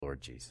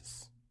Lord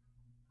Jesus.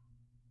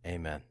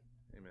 Amen.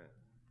 Amen.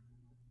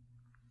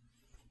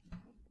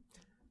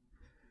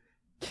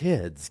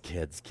 Kids.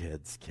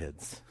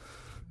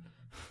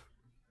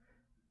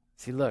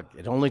 See, look,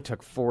 it only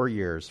took 4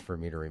 years for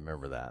me to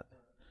remember that.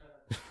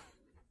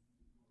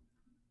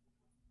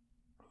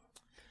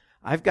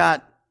 I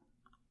got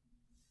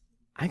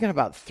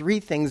about 3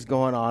 things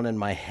going on in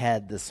my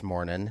head this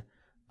morning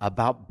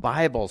about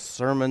Bible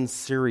sermon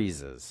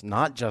series,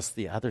 not just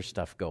the other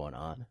stuff going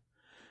on,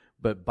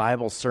 but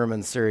Bible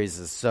sermon series.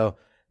 So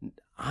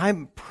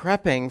I'm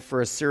prepping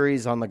for a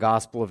series on the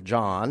Gospel of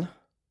John,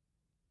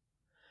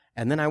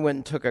 and then I went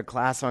and took a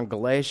class on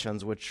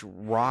Galatians, which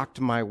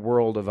rocked my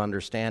world of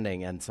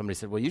understanding. And somebody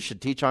said, well, you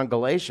should teach on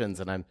Galatians.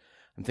 And I'm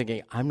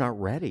thinking, I'm not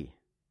ready.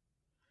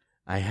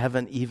 I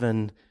haven't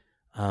even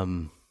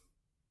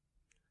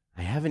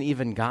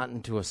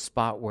gotten to a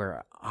spot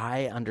where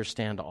I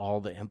understand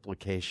all the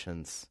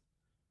implications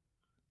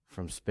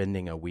from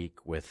spending a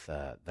week with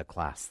the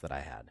class that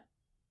I had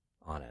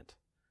on it.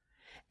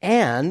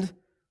 And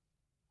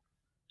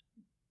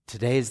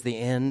today's the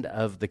end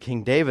of the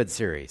King David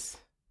series.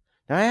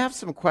 Now I have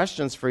some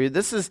questions for you.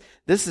 This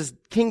is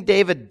King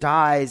David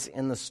dies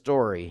in the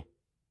story.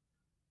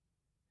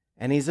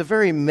 And he's a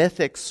very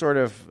mythic, sort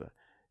of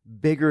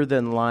bigger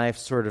than life,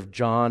 sort of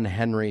John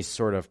Henry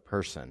sort of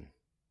person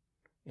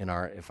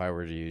if I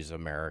were to use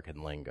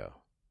American lingo.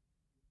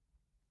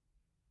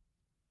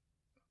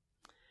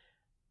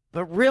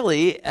 But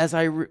really,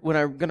 when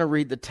I'm going to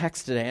read the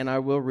text today, and I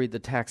will read the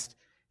text,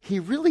 he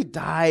really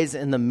dies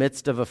in the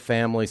midst of a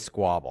family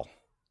squabble.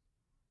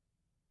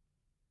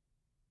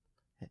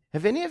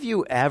 Have any of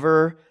you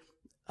ever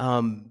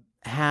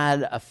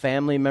had a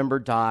family member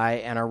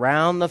die, and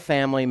around the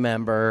family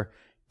member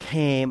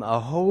came a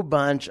whole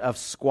bunch of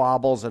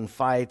squabbles and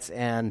fights,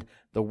 and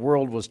the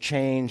world was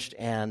changed,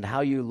 and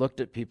how you looked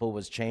at people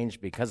was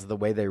changed because of the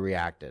way they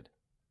reacted?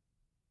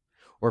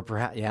 Or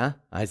perhaps, yeah,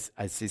 I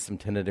see some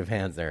tentative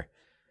hands there.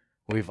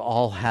 We've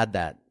all had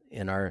that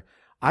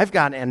I've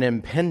got an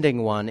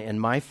impending one in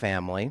my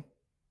family.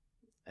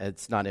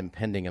 It's not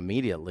impending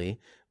immediately,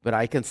 but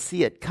I can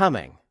see it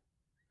coming.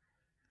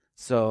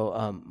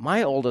 So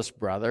my oldest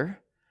brother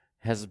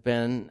has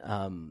been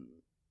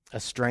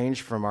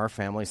estranged from our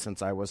family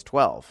since I was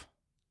 12,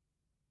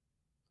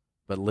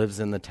 but lives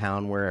in the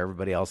town where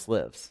everybody else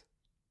lives.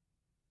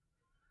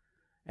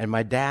 And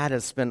my dad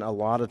has spent a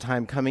lot of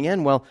time coming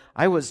in. Well,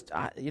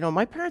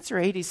 my parents are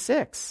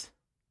 86.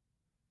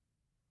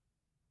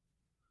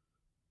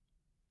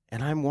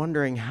 And I'm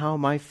wondering how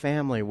my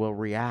family will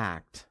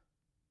react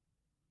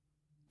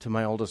to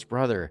my oldest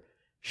brother.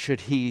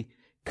 Should he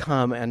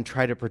come and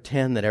try to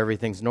pretend that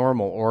everything's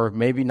normal, or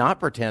maybe not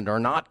pretend or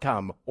not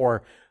come,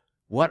 or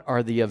what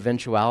are the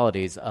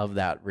eventualities of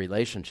that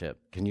relationship?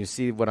 Can you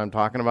see what I'm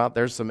talking about?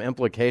 There's some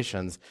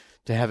implications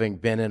to having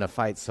been in a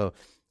fight. So,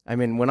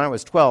 when I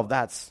was 12,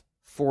 that's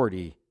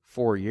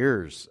 44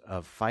 years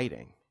of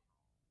fighting.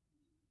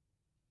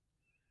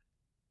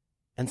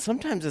 And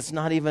sometimes it's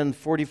not even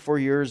 44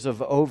 years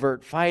of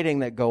overt fighting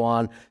that go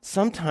on.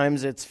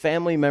 Sometimes it's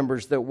family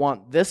members that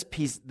want this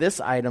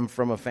item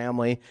from a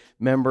family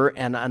member,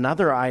 and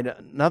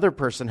another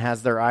person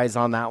has their eyes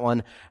on that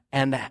one,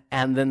 and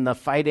then the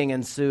fighting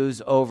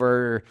ensues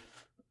over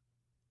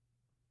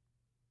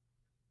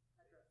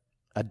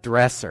a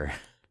dresser,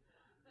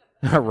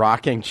 a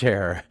rocking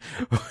chair.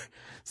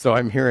 So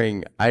I'm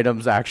hearing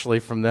items actually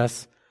from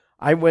this.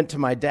 I went to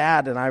my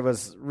dad, and I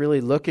was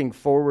really looking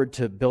forward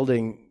to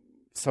building.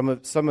 Some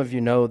of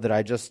you know that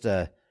I just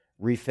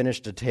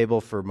refinished a table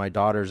for my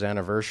daughter's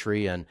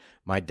anniversary, and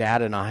my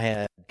dad and I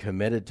had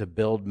committed to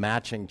build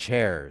matching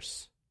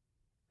chairs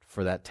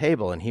for that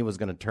table, and he was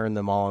going to turn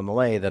them all on the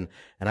lathe. And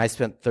I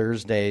spent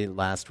Thursday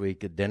last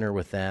week at dinner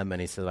with them, and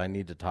he said, I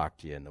need to talk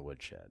to you in the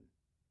woodshed.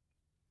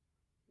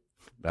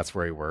 That's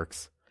where he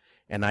works.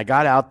 And I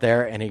got out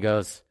there, and he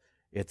goes,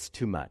 it's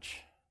too much.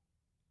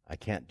 I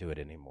can't do it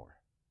anymore.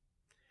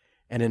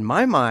 And in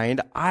my mind,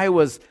 I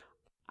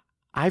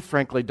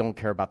frankly don't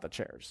care about the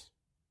chairs.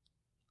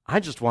 I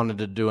just wanted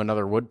to do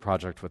another wood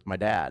project with my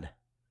dad.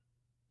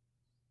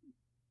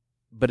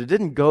 But it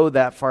didn't go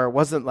that far. It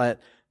wasn't like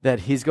that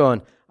he's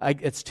going,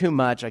 it's too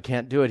much, I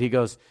can't do it. He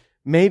goes,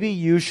 maybe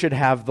you should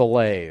have the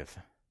lathe.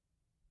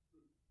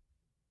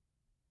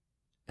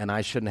 And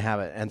I shouldn't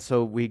have it. And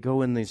so we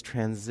go in these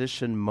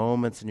transition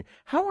moments. And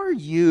how are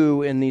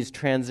you in these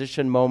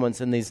transition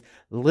moments, in these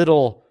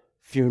little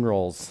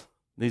funerals,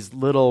 these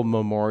little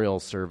memorial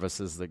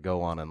services that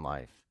go on in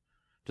life?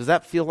 Does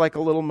that feel like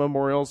a little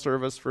memorial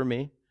service for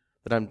me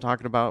that I'm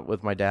talking about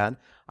with my dad?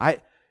 I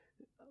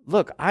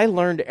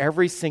learned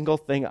every single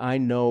thing I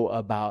know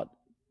about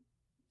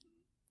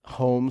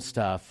home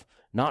stuff,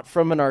 not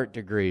from an art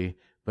degree,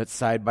 but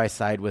side by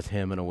side with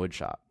him in a wood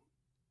shop.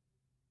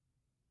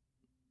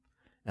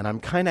 And I'm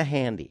kind of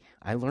handy.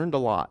 I learned a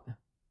lot.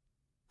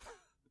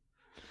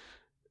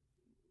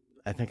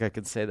 I think I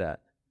could say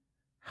that.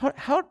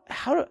 How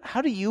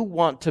do you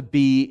want to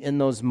be in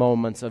those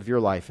moments of your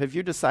life? Have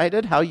you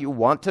decided how you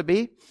want to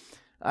be?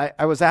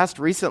 I was asked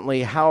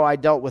recently how I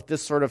dealt with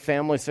this sort of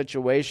family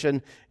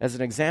situation as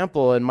an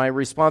example, and my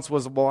response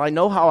was, well, I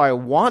know how I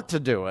want to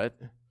do it,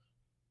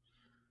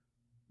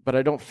 but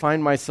I don't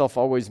find myself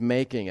always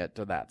making it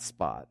to that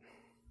spot.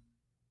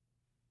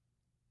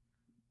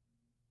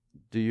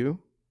 Do you?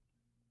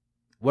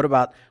 What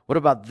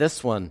about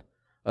this one?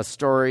 A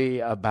story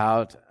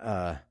about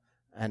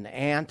an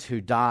aunt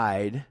who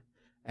died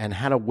and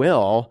had a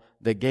will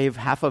that gave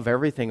half of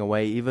everything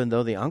away, even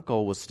though the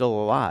uncle was still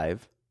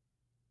alive.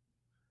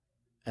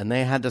 And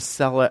they had to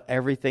sell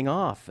everything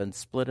off and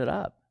split it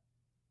up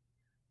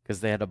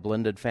because they had a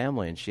blended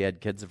family and she had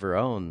kids of her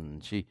own.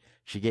 And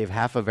she gave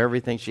half of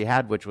everything she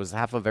had, which was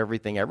half of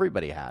everything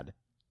everybody had,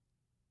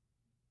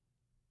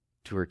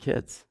 to her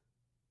kids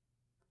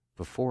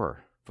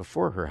before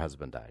her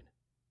husband died.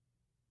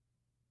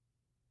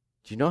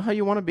 Do you know how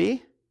you want to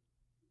be?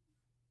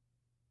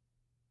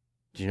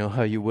 Do you know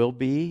how you will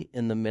be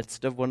in the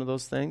midst of one of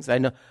those things?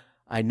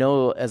 I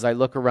know as I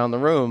look around the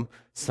room,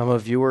 some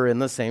of you are in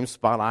the same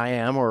spot I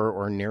am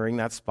or nearing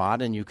that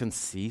spot, and you can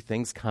see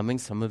things coming.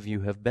 Some of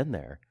you have been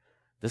there.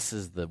 This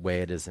is the way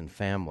it is in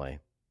family.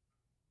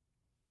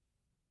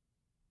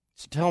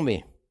 So tell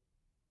me,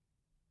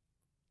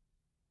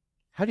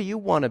 how do you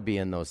want to be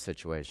in those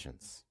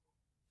situations?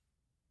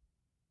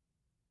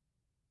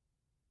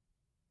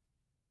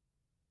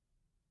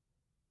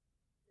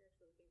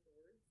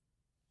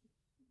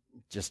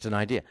 Just an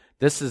idea.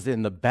 This is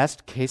in the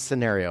best case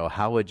scenario.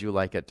 How would you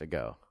like it to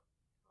go?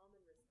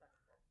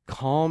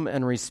 Calm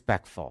and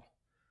respectful.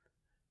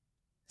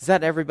 Is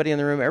that everybody in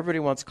the room? Everybody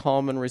wants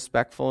calm and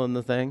respectful in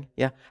the thing?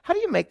 Yeah. How do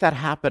you make that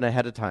happen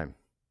ahead of time?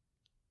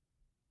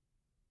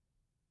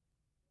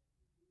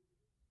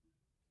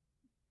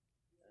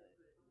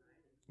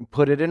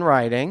 Put it in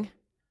writing.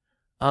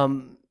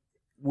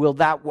 Will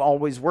that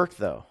always work,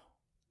 though?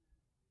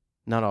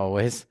 Not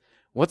always.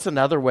 What's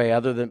another way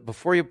other than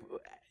before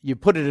you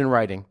put it in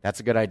writing? That's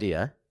a good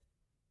idea.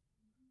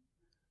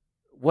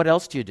 What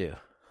else do you do?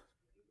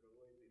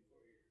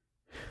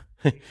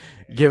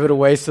 Give it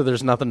away so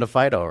there's nothing to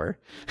fight over.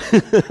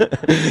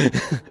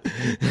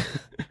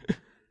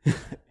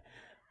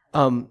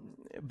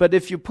 But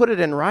if you put it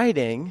in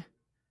writing,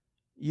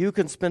 you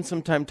can spend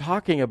some time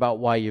talking about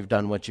why you've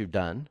done what you've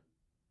done.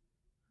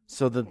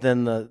 So that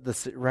then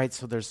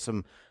so there's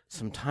some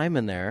time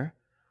in there.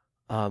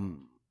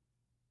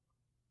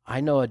 I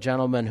know a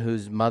gentleman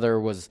whose mother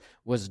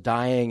was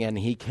dying, and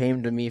he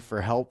came to me for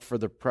help for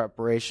the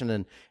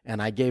preparation,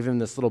 and I gave him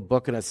this little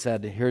book, and it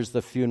said, here's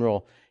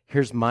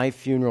my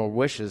funeral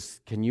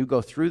wishes. Can you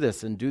go through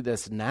this and do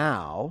this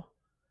now?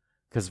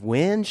 Because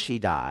when she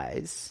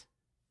dies,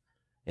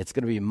 it's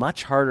going to be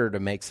much harder to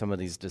make some of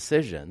these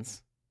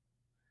decisions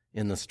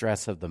in the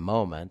stress of the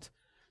moment.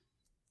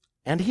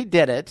 And he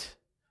did it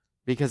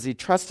because he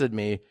trusted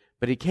me,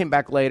 but he came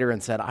back later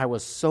and said, I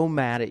was so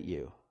mad at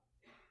you.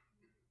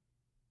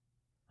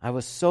 I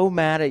was so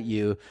mad at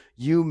you.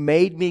 You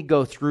made me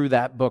go through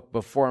that book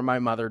before my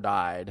mother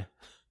died.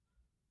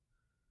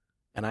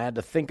 And I had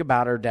to think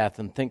about her death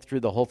and think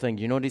through the whole thing.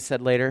 You know what he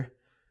said later?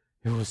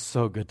 It was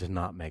so good to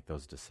not make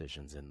those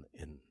decisions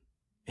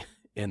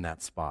in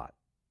that spot.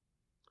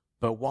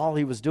 But while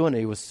he was doing it,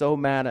 he was so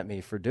mad at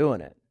me for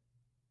doing it.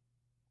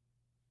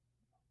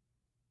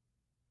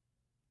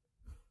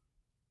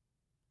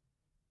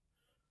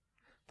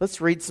 Let's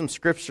read some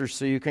scripture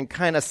so you can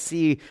kind of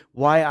see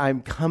why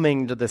I'm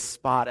coming to this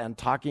spot and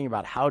talking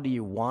about how do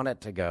you want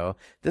it to go.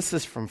 This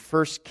is from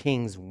 1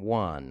 Kings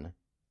 1.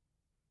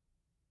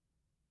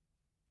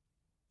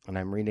 And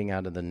I'm reading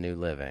out of the New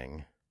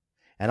Living.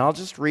 And I'll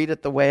just read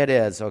it the way it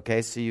is,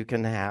 okay, so you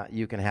can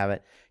have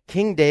it.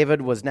 King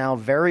David was now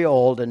very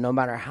old, and no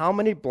matter how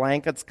many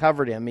blankets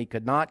covered him, he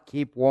could not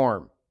keep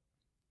warm.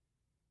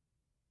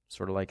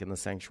 Sort of like in the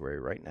sanctuary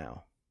right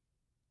now.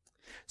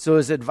 So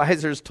his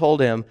advisors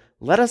told him,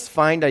 let us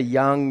find a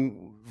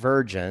young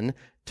virgin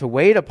to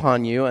wait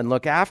upon you and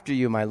look after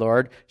you, my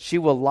lord. She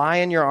will lie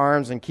in your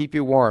arms and keep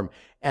you warm.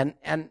 And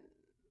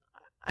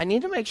I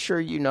need to make sure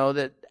you know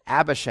that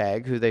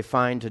Abishag, who they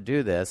find to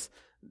do this,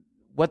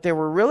 what they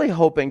were really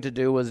hoping to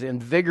do was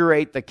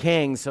invigorate the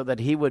king so that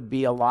he would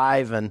be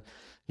alive and,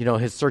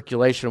 his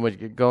circulation would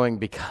get going,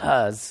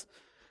 because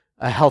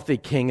a healthy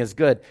king is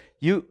good.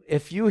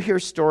 If you hear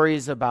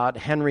stories about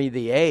Henry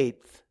VIII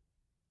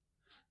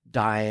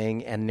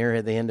dying and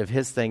near the end of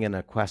his thing in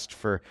a quest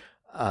for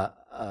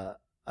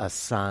a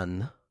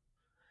son,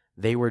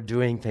 they were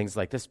doing things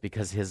like this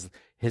because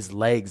his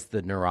legs,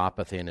 the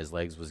neuropathy in his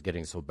legs was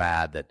getting so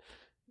bad that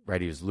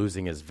he was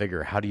losing his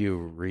vigor. How do you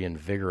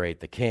reinvigorate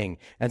the king?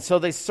 And so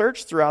they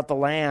searched throughout the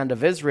land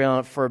of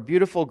Israel for a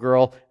beautiful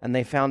girl, and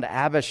they found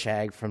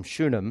Abishag from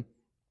Shunem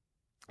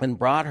and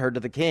brought her to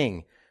the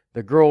king.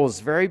 The girl was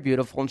very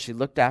beautiful, and she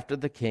looked after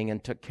the king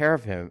and took care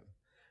of him.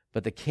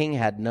 But the king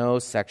had no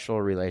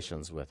sexual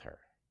relations with her.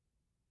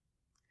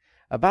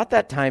 About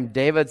that time,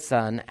 David's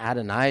son,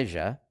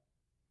 Adonijah,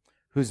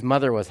 whose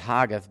mother was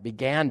Haggith,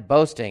 began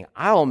boasting,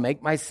 I will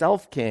make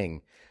myself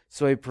king.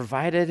 So he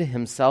provided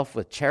himself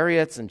with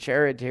chariots and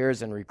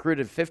charioteers and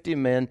recruited 50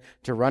 men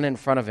to run in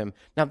front of him.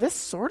 Now, this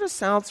sort of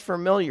sounds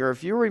familiar.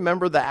 If you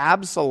remember the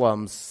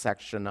Absalom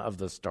section of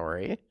the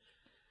story,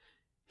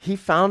 he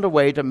found a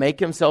way to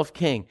make himself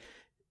king.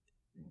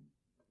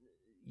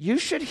 You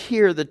should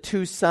hear the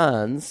two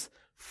sons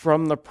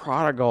from the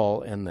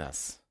prodigal in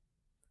this,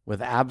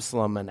 with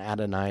Absalom and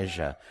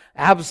Adonijah.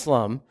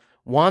 Absalom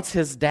wants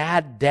his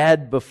dad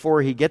dead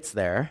before he gets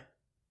there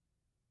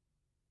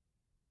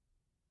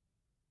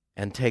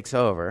and takes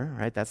over,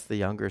 right? That's the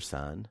younger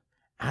son.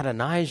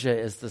 Adonijah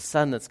is the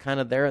son that's kind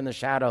of there in the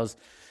shadows,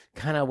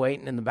 kind of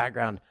waiting in the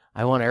background.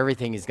 I want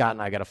everything he's got,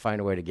 and I got to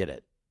find a way to get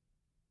it.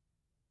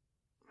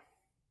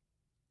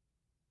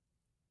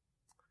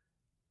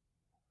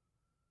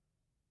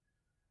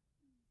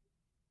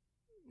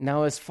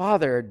 Now, his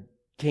father,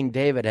 King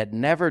David, had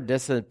never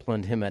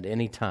disciplined him at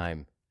any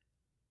time,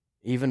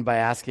 even by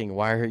asking,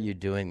 "Why are you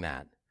doing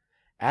that?"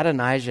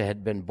 Adonijah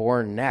had been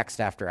born next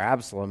after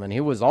Absalom, and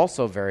he was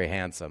also very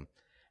handsome.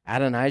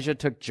 Adonijah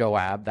took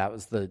Joab,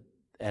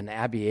 and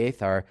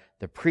Abiathar,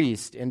 the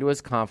priest, into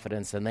his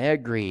confidence, and they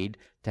agreed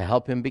to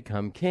help him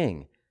become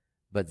king.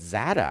 But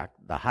Zadok,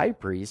 the high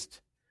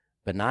priest,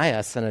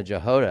 Benaiah, son of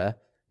Jehoiada,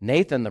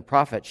 Nathan, the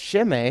prophet,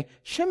 Shimei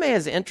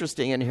is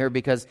interesting in here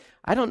because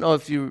I don't know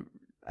if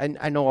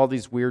I know all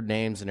these weird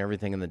names and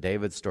everything in the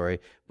David story,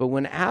 but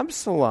when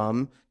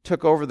Absalom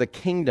took over the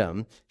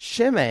kingdom,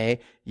 Shimei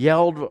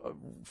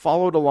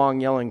followed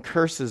along yelling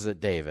curses at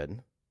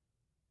David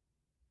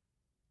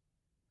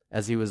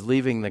as he was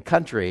leaving the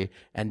country,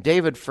 and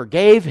David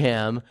forgave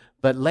him,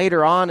 but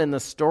later on in the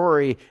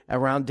story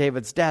around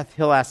David's death,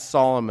 he'll ask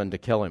Solomon to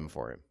kill him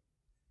for him.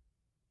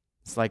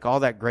 It's like all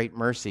that great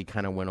mercy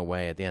kind of went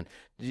away at the end.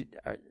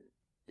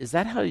 Is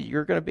that how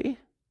you're going to be?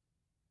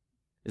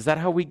 Is that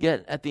how we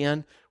get at the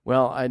end?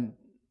 Well,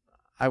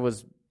 I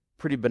was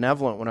pretty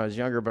benevolent when I was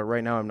younger, but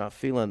right now I'm not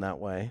feeling that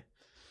way.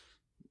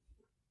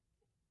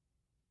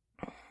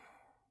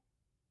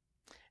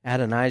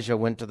 Adonijah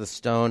went to the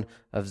stone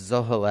of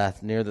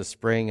Zoheleth near the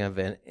spring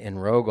in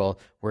Rogel,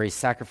 where he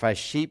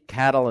sacrificed sheep,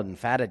 cattle, and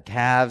fatted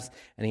calves,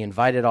 and he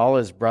invited all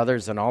his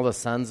brothers and all the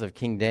sons of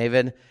King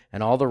David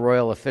and all the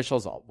royal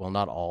officials. Well,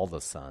 not all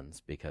the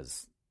sons,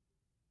 because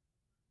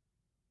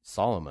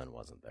Solomon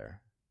wasn't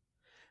there.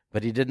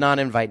 But he did not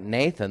invite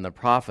Nathan, the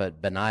prophet,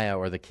 Benaiah,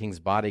 or the king's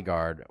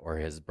bodyguard, or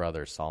his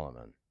brother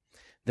Solomon.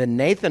 Then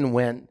Nathan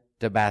went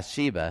to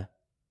Bathsheba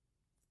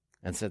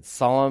and said,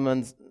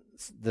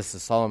 this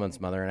is Solomon's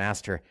mother, and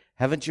asked her,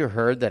 "Haven't you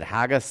heard that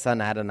Haggith's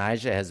son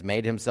Adonijah has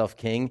made himself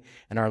king,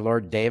 and our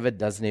Lord David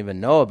doesn't even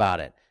know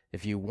about it?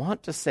 If you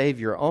want to save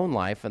your own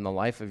life and the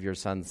life of your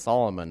son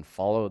Solomon,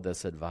 follow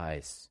this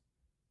advice.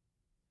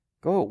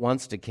 Go at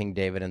once to King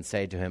David and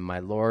say to him, 'My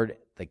lord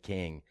the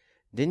king,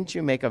 didn't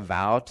you make a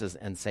vow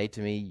and say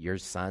to me, your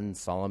son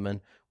Solomon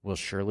will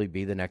surely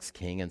be the next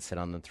king and sit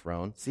on the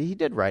throne?'" See, he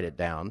did write it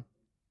down.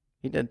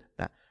 He did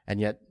that. And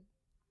yet,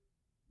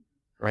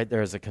 right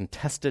there is a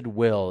contested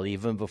will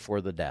even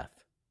before the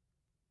death.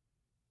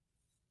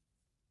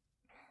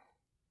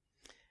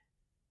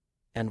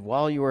 "And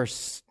while you are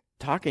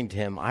talking to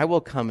him, I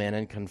will come in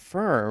and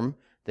confirm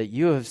that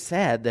you have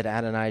said that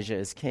Adonijah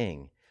is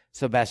king."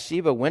 So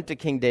Bathsheba went to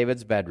King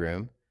David's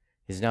bedroom.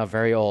 He's now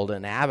very old,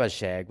 and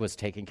Abishag was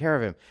taking care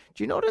of him.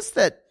 Do you notice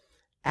that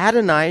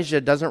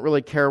Adonijah doesn't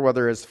really care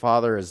whether his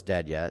father is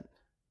dead yet?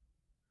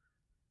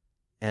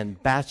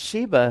 And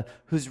Bathsheba,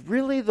 who's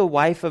really the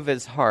wife of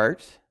his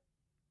heart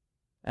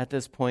at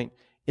this point,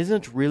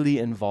 isn't really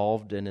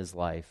involved in his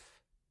life.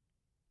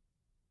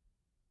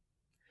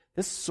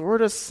 This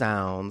sort of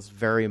sounds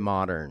very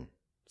modern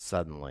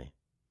suddenly.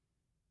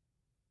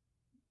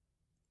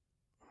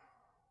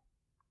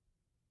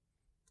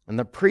 And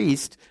the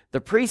priest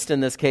in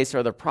this case,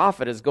 or the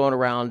prophet, is going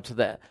around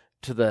to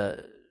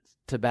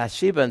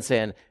Bathsheba and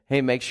saying,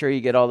 "Hey, make sure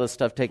you get all this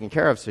stuff taken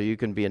care of so you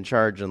can be in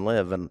charge and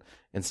live." And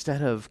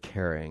instead of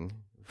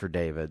caring for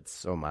David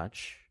so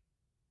much,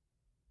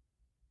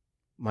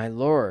 "My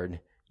Lord,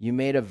 you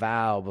made a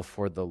vow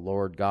before the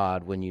Lord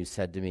God when you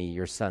said to me,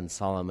 'Your son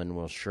Solomon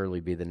will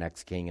surely be the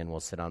next king and will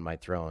sit on my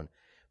throne.'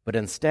 But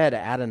instead,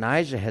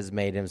 Adonijah has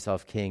made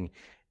himself king,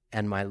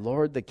 and my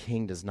Lord the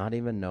king does not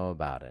even know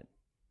about it.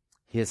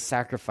 He has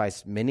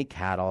sacrificed many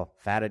cattle,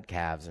 fatted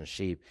calves, and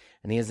sheep,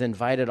 and he has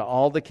invited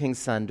all the king's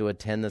sons to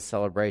attend the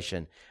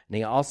celebration. And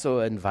he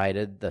also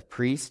invited the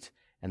priest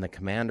and the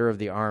commander of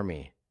the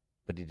army,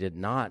 but he did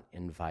not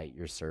invite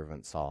your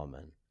servant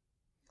Solomon.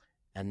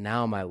 And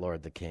now, my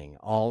lord the king,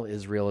 all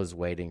Israel is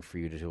waiting for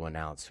you to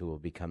announce who will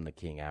become the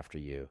king after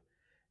you.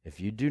 If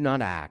you do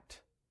not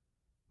act,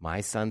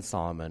 my son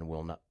Solomon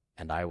will not,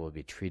 and I will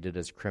be treated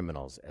as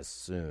criminals as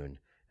soon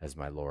as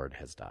my lord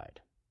has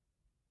died."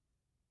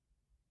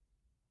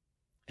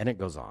 And it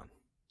goes on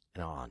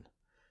and on.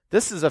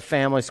 This is a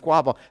family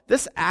squabble.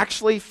 This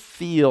actually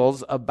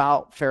feels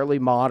about fairly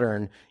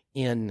modern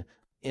in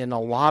a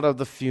lot of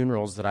the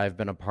funerals that I've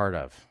been a part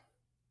of.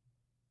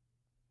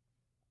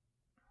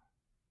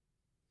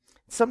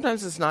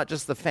 Sometimes it's not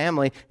just the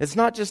family. It's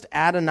not just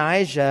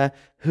Adonijah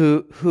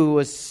who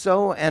was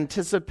so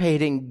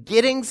anticipating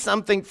getting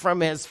something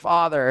from his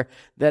father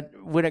that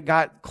when it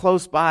got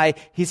close by,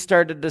 he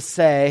started to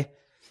say,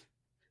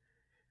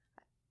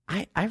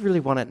 I really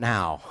want it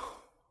now.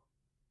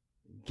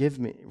 Give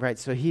me, right?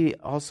 So he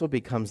also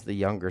becomes the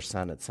younger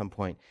son at some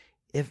point.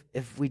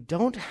 If we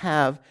don't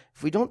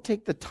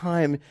take the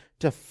time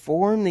to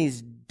form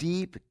these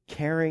deep,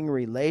 caring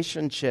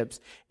relationships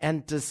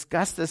and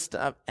discuss this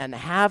stuff and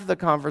have the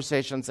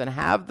conversations and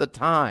have the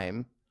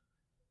time,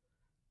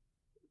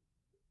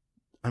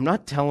 I'm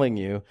not telling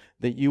you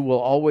that you will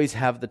always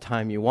have the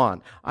time you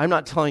want. I'm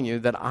not telling you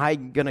that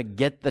I'm going to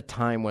get the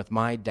time with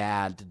my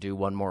dad to do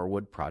one more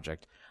wood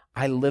project.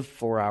 I live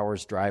 4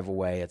 hours drive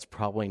away. It's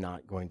probably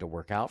not going to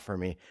work out for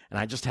me. And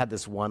I just had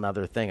this one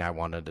other thing I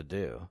wanted to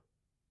do.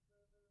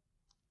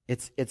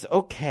 It's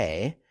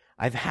okay.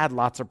 I've had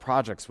lots of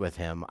projects with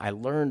him. I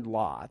learned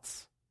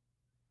lots.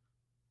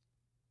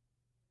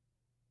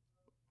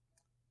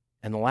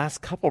 And the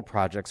last couple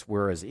projects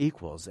were as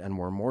equals and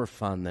were more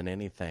fun than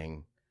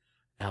anything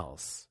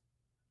else.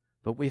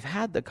 But we've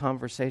had the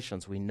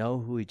conversations. We know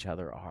who each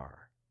other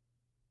are.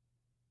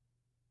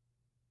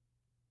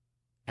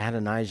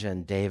 Adonijah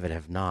and David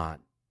have not.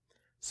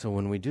 So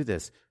when we do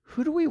this,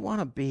 who do we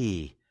want to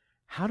be?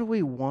 How do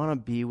we want to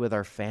be with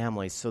our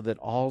families so that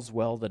all's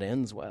well that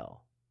ends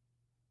well?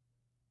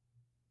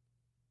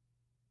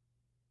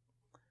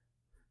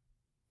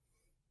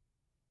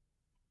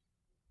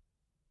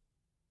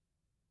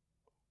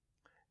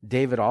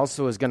 David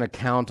also is going to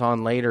count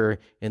on later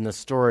in the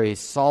story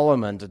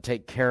Solomon to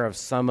take care of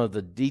some of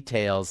the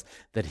details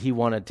that he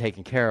wanted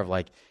taken care of.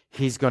 Like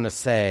he's going to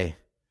say,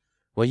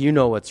 well, you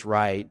know what's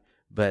right,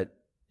 but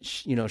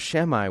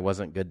Shimei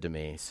wasn't good to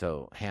me,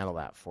 so handle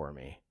that for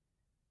me.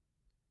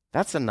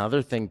 That's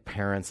another thing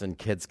parents and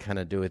kids kind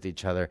of do with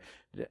each other.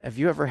 Have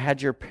you ever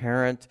had your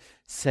parent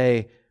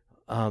say,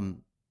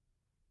 I'm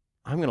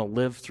going to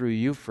live through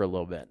you for a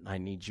little bit, and I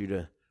need you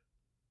to...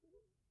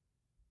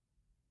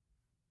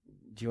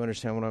 Do you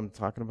understand what I'm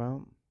talking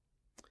about?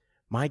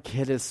 My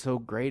kid is so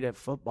great at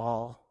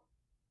football.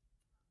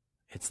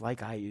 It's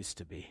like I used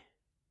to be.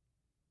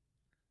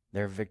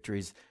 Their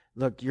victories.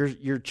 Look,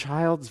 your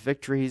child's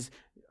victories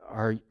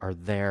are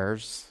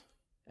theirs,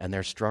 and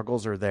their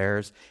struggles are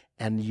theirs,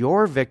 and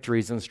your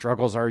victories and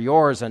struggles are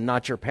yours and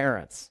not your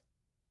parents'.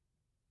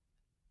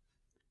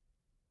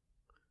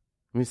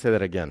 Let me say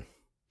that again.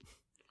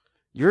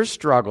 Your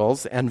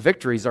struggles and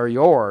victories are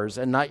yours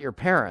and not your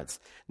parents'.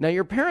 Now,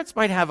 your parents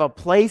might have a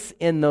place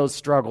in those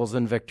struggles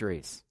and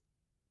victories.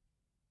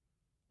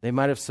 They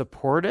might have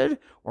supported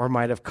or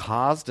might have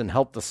caused and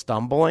helped the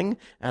stumbling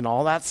and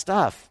all that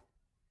stuff.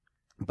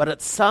 But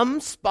at some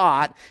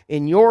spot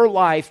in your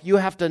life, you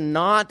have to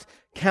not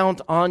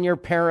count on your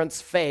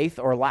parents' faith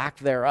or lack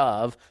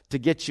thereof to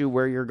get you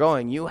where you're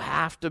going. You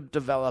have to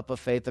develop a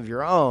faith of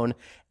your own.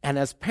 And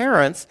as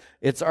parents,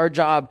 it's our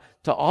job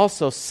to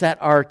also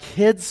set our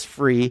kids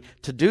free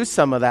to do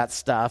some of that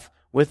stuff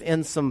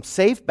within some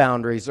safe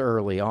boundaries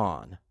early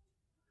on.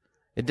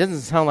 It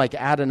doesn't sound like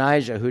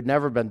Adonijah, who'd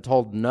never been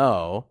told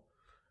no.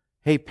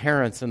 Hey,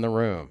 parents in the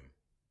room,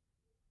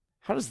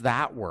 how does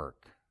that work?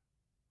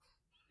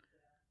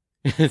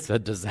 It's a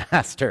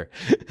disaster.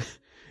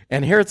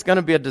 And here it's going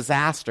to be a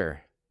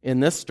disaster in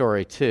this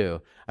story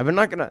too.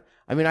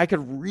 I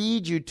could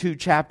read you 2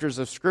 chapters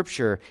of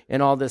Scripture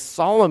and all this.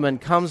 Solomon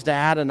comes to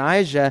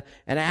Adonijah,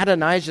 and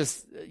Adonijah,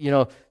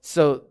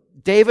 so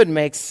David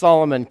makes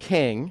Solomon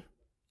king,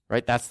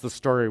 right? That's the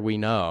story we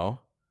know.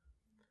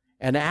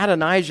 And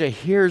Adonijah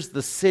hears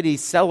the city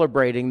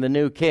celebrating the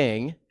new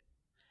king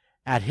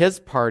at his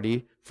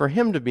party for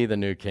him to be the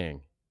new king.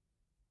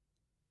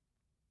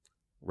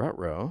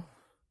 Ruh-roh.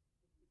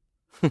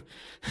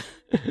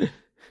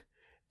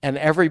 And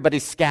everybody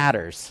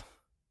scatters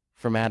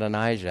from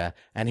Adonijah,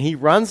 and he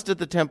runs to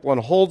the temple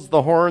and holds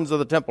the horns of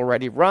the temple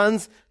right. He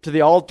runs to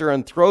the altar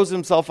and throws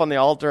himself on the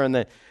altar,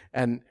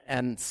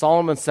 and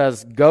Solomon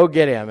says, "Go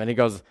get him." And he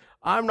goes,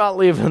 I'm not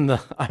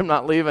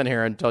leaving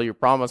here until you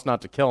promise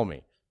not to kill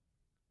me."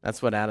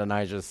 That's what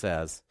Adonijah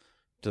says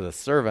to the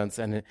servants,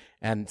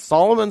 and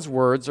Solomon's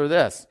words are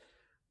this: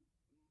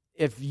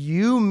 if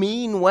you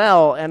mean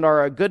well and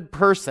are a good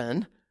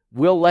person,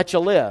 we'll let you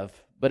live.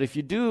 But if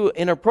you do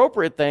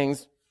inappropriate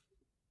things,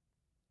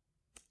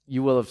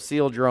 you will have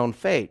sealed your own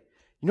fate.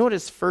 You know what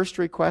his first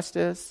request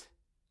is?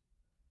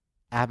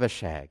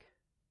 Abishag.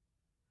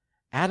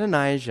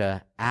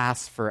 Adonijah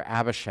asks for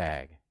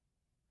Abishag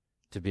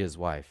to be his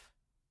wife.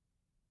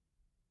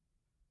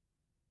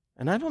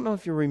 And I don't know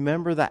if you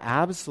remember the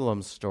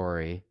Absalom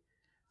story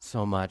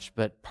so much,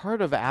 but part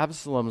of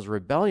Absalom's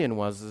rebellion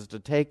was to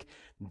take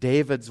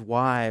David's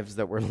wives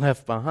that were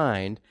left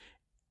behind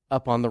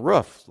up on the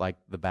roof, like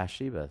the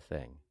Bathsheba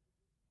thing.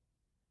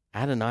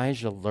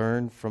 Adonijah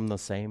learned from the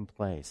same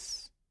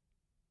place.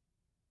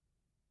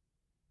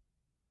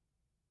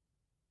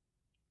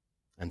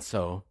 And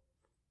so,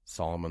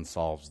 Solomon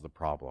solves the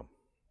problem.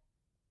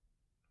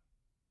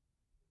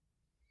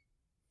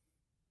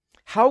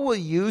 How will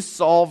you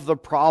solve the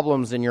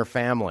problems in your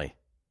family?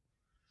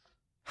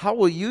 How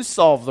will you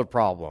solve the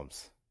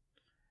problems?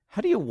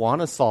 How do you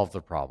want to solve the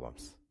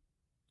problems?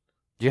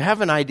 Do you have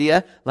an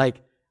idea?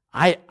 Like,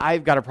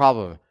 I've got a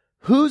problem.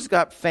 Who's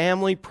got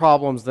family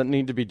problems that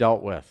need to be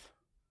dealt with?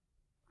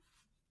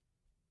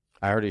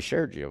 I already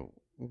shared you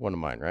one of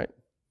mine, right?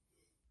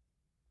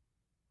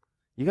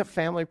 You got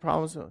family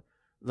problems?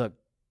 Look,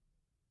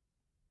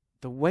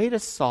 the way to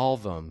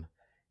solve them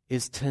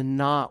is to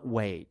not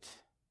wait.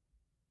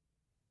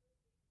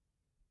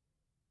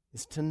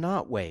 Is to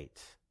not wait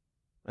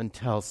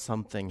until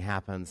something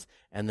happens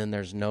and then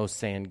there's no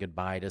saying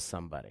goodbye to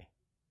somebody.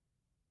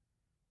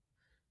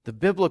 The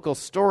biblical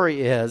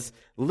story is,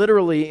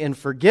 literally in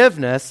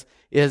forgiveness,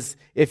 is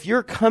if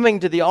you're coming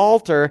to the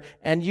altar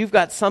and you've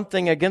got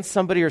something against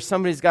somebody or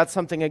somebody's got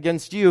something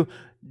against you,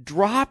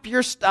 drop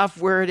your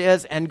stuff where it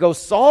is and go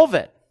solve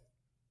it.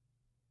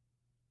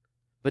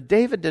 But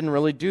David didn't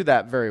really do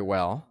that very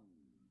well.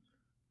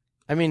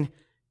 I mean,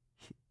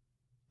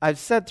 I've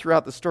said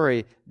throughout the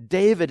story,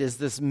 David is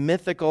this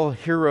mythical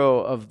hero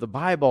of the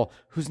Bible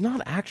who's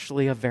not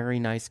actually a very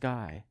nice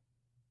guy.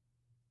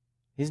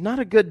 He's not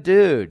a good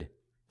dude,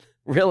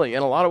 really,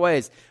 in a lot of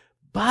ways.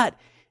 But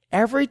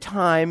every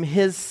time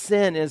his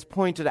sin is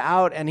pointed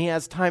out and he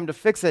has time to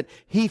fix it,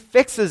 he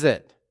fixes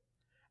it.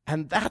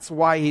 And that's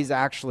why he's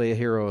actually a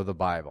hero of the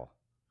Bible.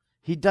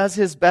 He does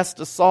his best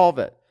to solve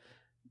it.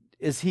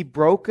 Is he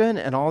broken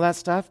and all that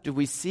stuff? Do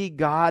we see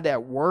God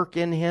at work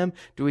in him?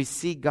 Do we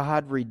see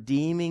God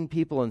redeeming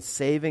people and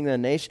saving the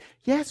nation?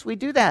 Yes, we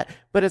do that.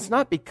 But it's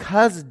not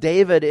because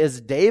David is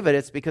David.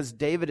 It's because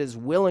David is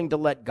willing to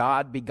let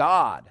God be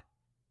God.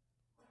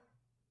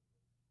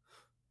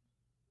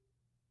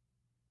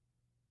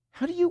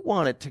 How do you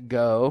want it to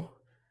go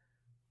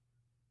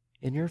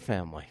in your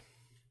family?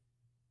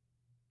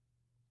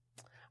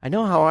 I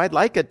know how I'd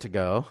like it to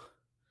go.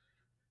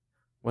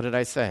 What did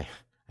I say?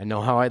 I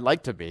know how I'd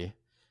like to be.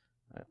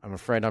 I'm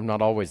afraid I'm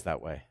not always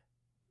that way.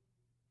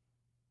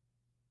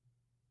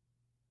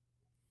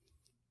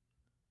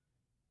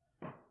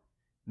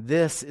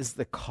 This is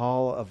the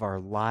call of our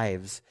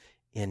lives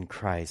in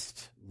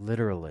Christ,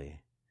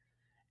 literally,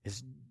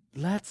 is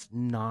let's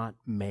not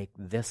make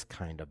this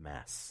kind of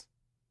mess.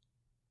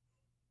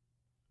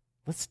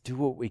 Let's do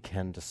what we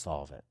can to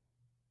solve it.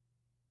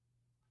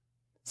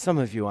 Some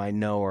of you I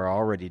know are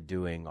already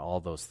doing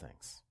all those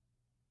things.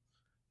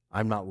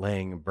 I'm not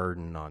laying a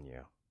burden on you.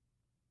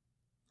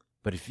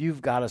 But if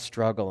you've got a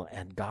struggle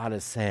and God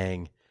is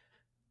saying,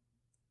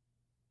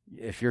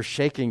 if you're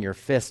shaking your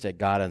fist at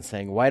God and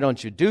saying, why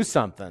don't you do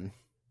something?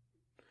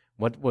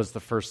 What was the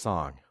first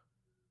song?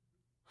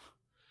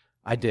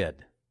 I did.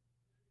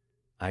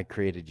 I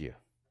created you.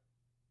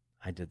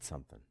 I did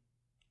something.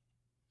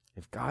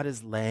 If God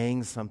is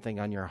laying something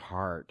on your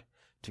heart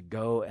to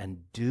go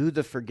and do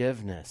the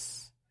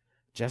forgiveness,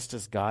 just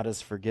as God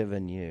has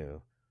forgiven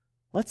you,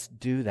 let's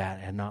do that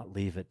and not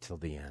leave it till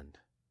the end.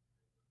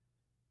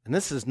 And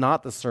this is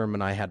not the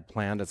sermon I had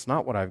planned. It's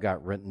not what I've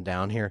got written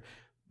down here.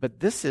 But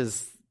it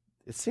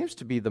seems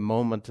to be the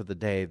moment of the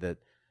day that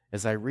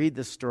as I read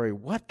this story,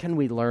 what can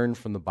we learn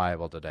from the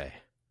Bible today?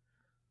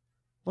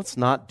 Let's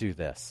not do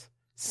this.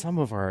 Some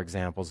of our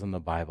examples in the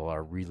Bible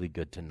are really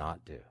good to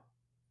not do.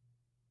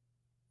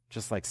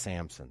 Just like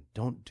Samson,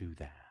 don't do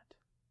that.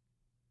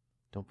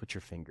 Don't put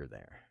your finger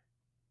there.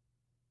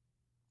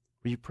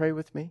 Will you pray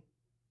with me?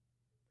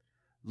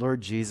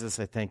 Lord Jesus,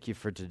 I thank you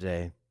for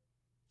today.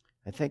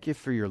 I thank you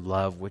for your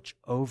love, which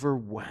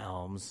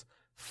overwhelms,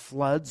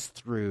 floods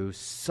through,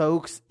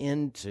 soaks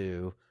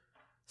into,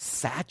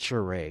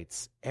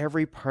 saturates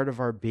every part of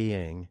our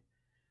being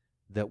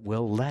that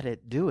will let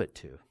it do it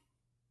to.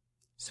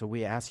 So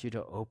we ask you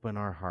to open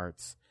our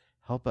hearts.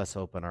 Help us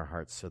open our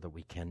hearts so that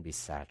we can be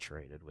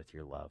saturated with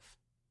your love.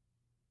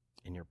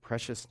 In your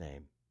precious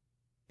name,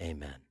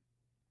 amen.